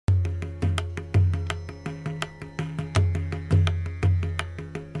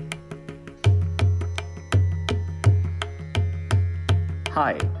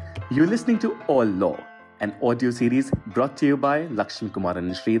Hi, you're listening to All Law, an audio series brought to you by Lakshmi Kumaran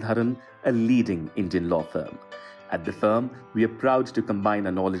and Sridharan, a leading Indian law firm. At the firm, we are proud to combine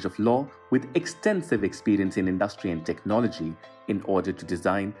our knowledge of law with extensive experience in industry and technology in order to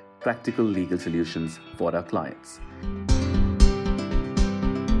design practical legal solutions for our clients.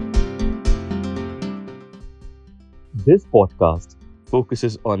 This podcast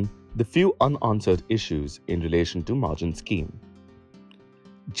focuses on the few unanswered issues in relation to margin scheme.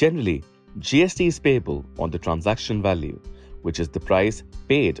 Generally, GST is payable on the transaction value, which is the price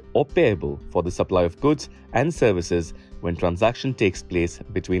paid or payable for the supply of goods and services when transaction takes place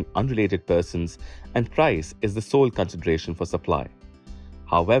between unrelated persons and price is the sole consideration for supply.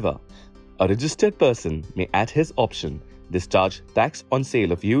 However, a registered person may at his option discharge tax on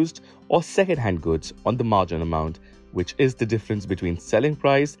sale of used or second-hand goods on the margin amount, which is the difference between selling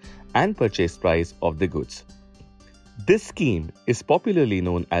price and purchase price of the goods. This scheme is popularly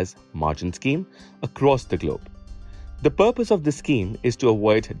known as margin scheme across the globe. The purpose of this scheme is to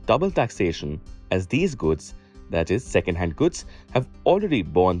avoid double taxation, as these goods, that is second-hand goods, have already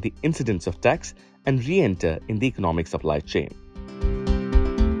borne the incidence of tax and re-enter in the economic supply chain.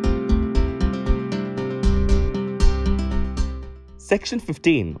 Section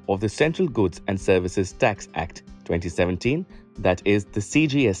 15 of the Central Goods and Services Tax Act 2017, that is the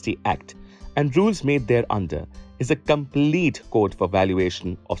CGST Act, and rules made thereunder is a complete code for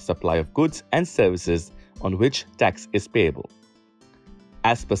valuation of supply of goods and services on which tax is payable.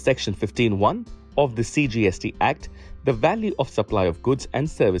 As per Section 15(1) of the CGST Act, the value of supply of goods and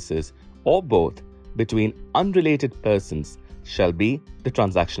services, or both, between unrelated persons shall be the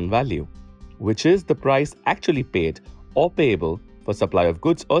transaction value, which is the price actually paid or payable for supply of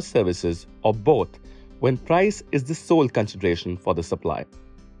goods or services, or both, when price is the sole consideration for the supply.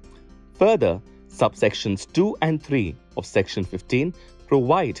 Further, subsections 2 and 3 of Section 15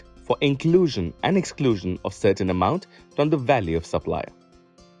 provide for inclusion and exclusion of certain amount from the value of supply.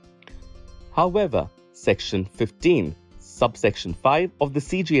 However, Section 15, subsection 5 of the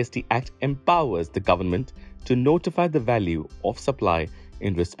CGST Act empowers the government to notify the value of supply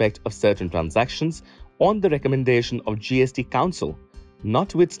in respect of certain transactions on the recommendation of GST Council,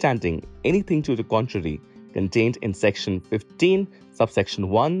 notwithstanding anything to the contrary contained in Section 15, subsection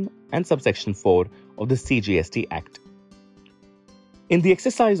 1 and subsection 4 of the CGST Act. In the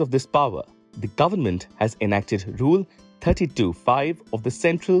exercise of this power, the government has enacted Rule 32(5) of the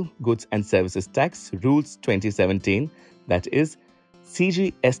Central Goods and Services Tax Rules 2017, that is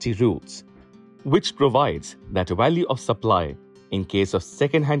CGST Rules, which provides that a value of supply in case of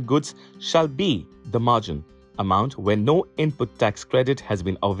second-hand goods shall be the margin amount when no input tax credit has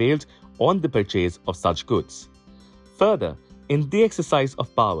been availed on the purchase of such goods. Further, in the exercise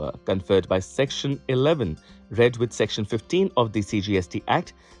of power conferred by Section 11, read with Section 15 of the CGST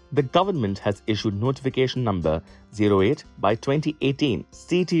Act, the government has issued notification number 08 by 2018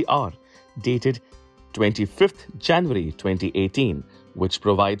 CTR dated 25th January 2018, which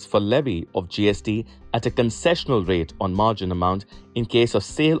provides for levy of GST at a concessional rate on margin amount in case of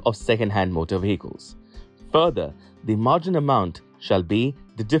sale of second-hand motor vehicles. Further, the margin amount shall be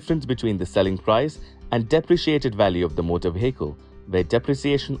the difference between the selling price and depreciated value of the motor vehicle, where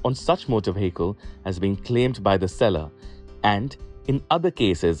depreciation on such motor vehicle has been claimed by the seller, and in other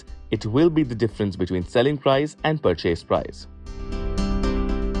cases, it will be the difference between selling price and purchase price.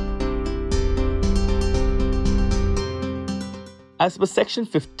 As per Section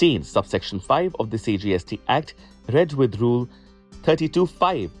 15, subsection 5 of the CGST Act, read with Rule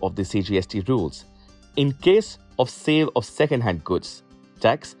 32(5) of the CGST Rules, in case of sale of second-hand goods,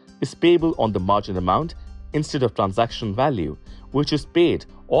 tax is payable on the margin amount instead of transaction value, which is paid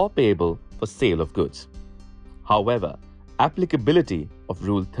or payable for sale of goods. However, applicability of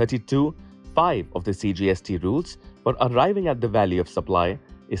Rule 32(5) of the CGST Rules for arriving at the value of supply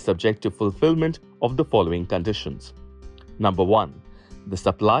is subject to fulfillment of the following conditions. Number 1, the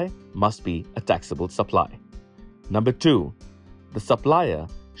supply must be a taxable supply. Number 2, the supplier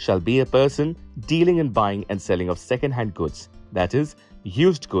shall be a person dealing in buying and selling of second-hand goods, that is,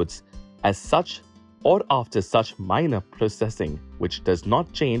 used goods, as such or after such minor processing which does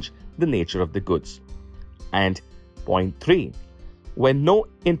not change the nature of the goods. And point 3, when no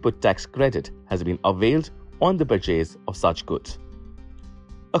input tax credit has been availed on the purchase of such goods.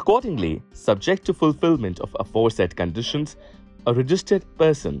 Accordingly, subject to fulfillment of aforesaid conditions, a registered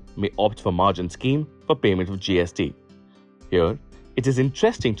person may opt for margin scheme for payment of GST. Here, it is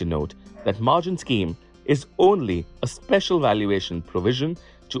interesting to note that margin scheme is only a special valuation provision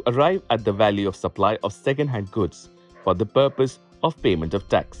to arrive at the value of supply of second-hand goods for the purpose of payment of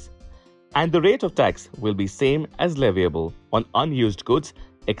tax. and the rate of tax will be same as leviable on unused goods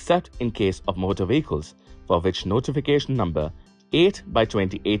except in case of motor vehicles, for which notification number 8 by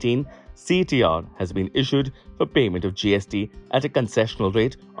 2018 CTR has been issued for payment of GST at a concessional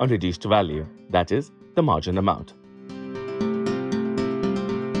rate on reduced value, that is, the margin amount.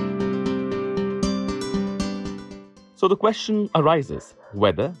 So the question arises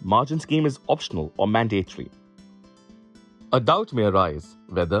whether margin scheme is optional or mandatory. A doubt may arise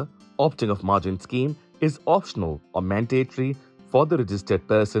whether opting of margin scheme is optional or mandatory for the registered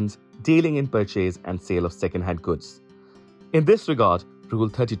persons dealing in purchase and sale of second-hand goods. In this regard, Rule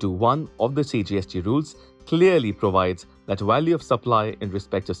 32(1) of the CGST rules clearly provides that value of supply in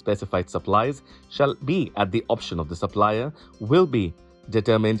respect of specified supplies shall be at the option of the supplier will be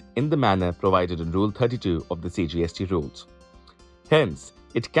determined in the manner provided in Rule 32 of the CGST rules. Hence,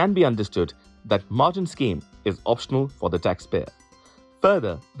 it can be understood that margin scheme is optional for the taxpayer.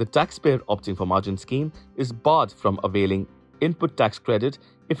 Further, the taxpayer opting for margin scheme is barred from availing input tax credit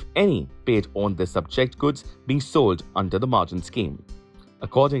if any paid on the subject goods being sold under the margin scheme.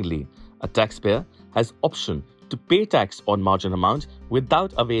 Accordingly, a taxpayer has option to pay tax on margin amount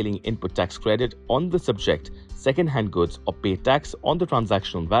without availing input tax credit on the subject second-hand goods or pay tax on the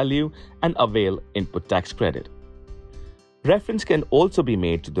transactional value and avail input tax credit. Reference can also be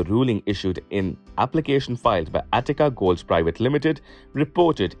made to the ruling issued in application filed by Attica Golds Private Limited,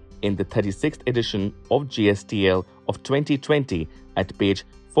 reported in the 36th edition of GSTL of 2020 at page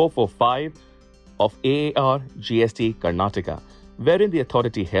 445 of AAR GST Karnataka, wherein the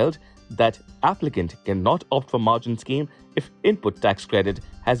authority held that applicant cannot opt for margin scheme if input tax credit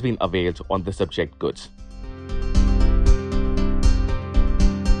has been availed on the subject goods.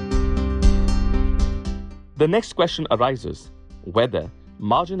 The next question arises whether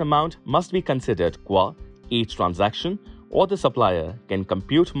margin amount must be considered qua each transaction or the supplier can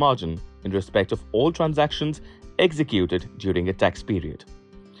compute margin in respect of all transactions executed during a tax period.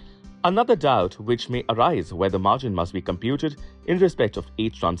 Another doubt which may arise whether margin must be computed in respect of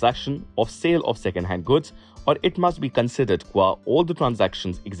each transaction of sale of second-hand goods or it must be considered qua all the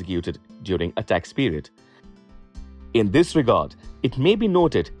transactions executed during a tax period. In this regard, it may be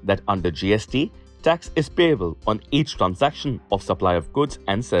noted that under GST, tax is payable on each transaction of supply of goods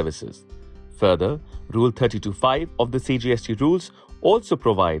and services. Further, Rule 32(5) of the CGST rules also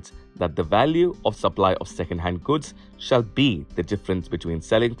provides that the value of supply of second-hand goods shall be the difference between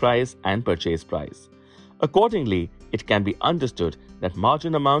selling price and purchase price. Accordingly, it can be understood that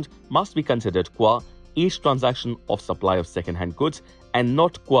margin amount must be considered qua each transaction of supply of second-hand goods and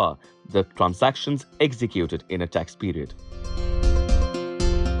not qua the transactions executed in a tax period.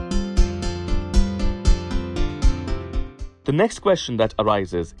 The next question that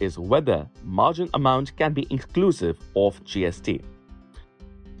arises is whether margin amount can be inclusive of GST.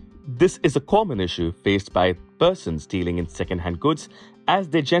 This is a common issue faced by persons dealing in second-hand goods as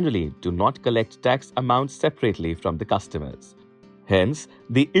they generally do not collect tax amounts separately from the customers. Hence,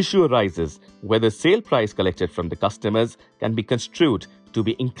 the issue arises whether sale price collected from the customers can be construed to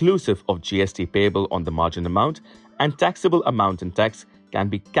be inclusive of GST payable on the margin amount and taxable amount in tax can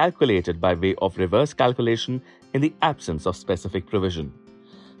be calculated by way of reverse calculation in the absence of specific provision.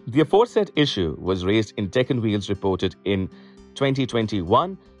 The aforesaid issue was raised in Deccan Wheels reported in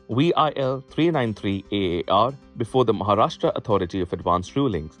 2021 VIL 393 AAR before the Maharashtra Authority of Advanced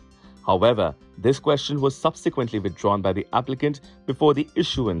Rulings. However, this question was subsequently withdrawn by the applicant before the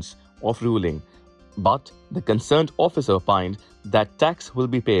issuance of ruling, but the concerned officer opined that tax will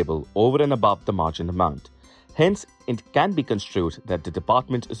be payable over and above the margin amount. Hence, it can be construed that the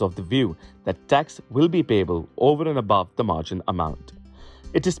department is of the view that tax will be payable over and above the margin amount.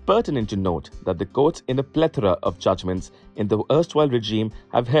 It is pertinent to note that the courts in a plethora of judgments in the erstwhile regime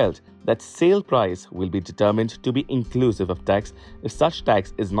have held that sale price will be determined to be inclusive of tax if such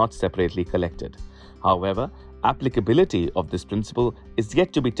tax is not separately collected. However, applicability of this principle is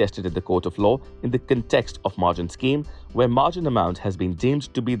yet to be tested in the court of law in the context of margin scheme, where margin amount has been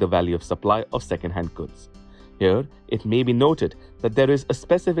deemed to be the value of supply of second-hand goods. Here, it may be noted that there is a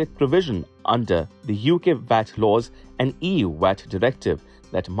specific provision under the UK VAT laws and EU VAT directive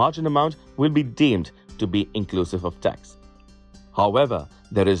that margin amount will be deemed to be inclusive of tax. However,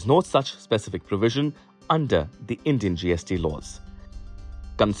 there is no such specific provision under the Indian GST laws.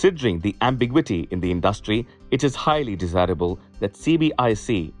 Considering the ambiguity in the industry, it is highly desirable that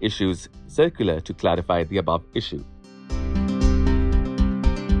CBIC issues circular to clarify the above issue.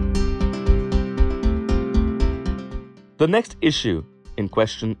 The next issue in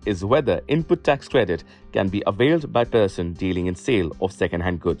question is whether input tax credit can be availed by person dealing in sale of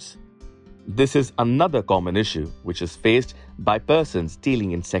second-hand goods. This is another common issue which is faced by persons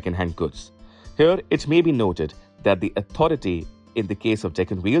dealing in second-hand goods. Here, it may be noted that the authority in the case of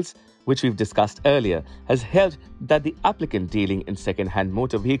Deccan Wheels, which we've discussed earlier, has held that the applicant dealing in second-hand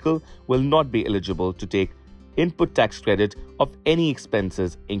motor vehicle will not be eligible to take input tax credit of any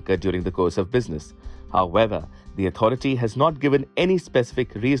expenses incurred during the course of business. However, the authority has not given any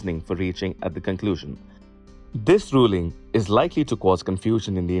specific reasoning for reaching at the conclusion. This ruling is likely to cause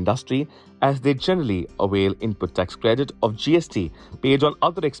confusion in the industry as they generally avail input tax credit of GST paid on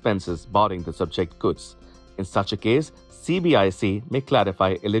other expenses barring the subject goods. In such a case, CBIC may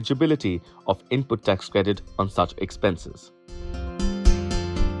clarify eligibility of input tax credit on such expenses.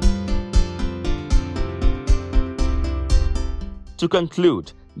 To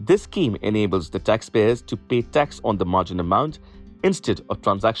conclude, this scheme enables the taxpayers to pay tax on the margin amount instead of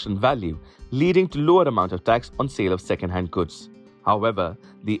transaction value, leading to lower amount of tax on sale of second-hand goods. However,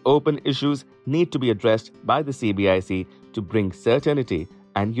 the open issues need to be addressed by the CBIC to bring certainty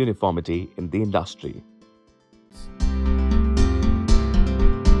and uniformity in the industry.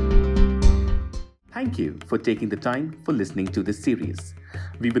 Thank you for taking the time for listening to this series.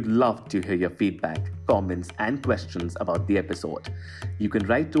 We would love to hear your feedback, comments, and questions about the episode. You can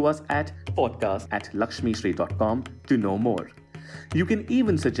write to us at podcast@lakshmishree.com to know more. You can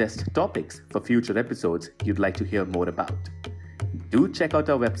even suggest topics for future episodes you'd like to hear more about. Do check out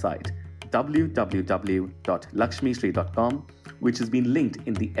our website www.lakshmishree.com, which has been linked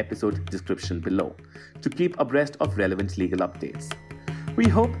in the episode description below, to keep abreast of relevant legal updates. We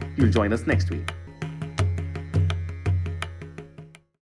hope you'll join us next week.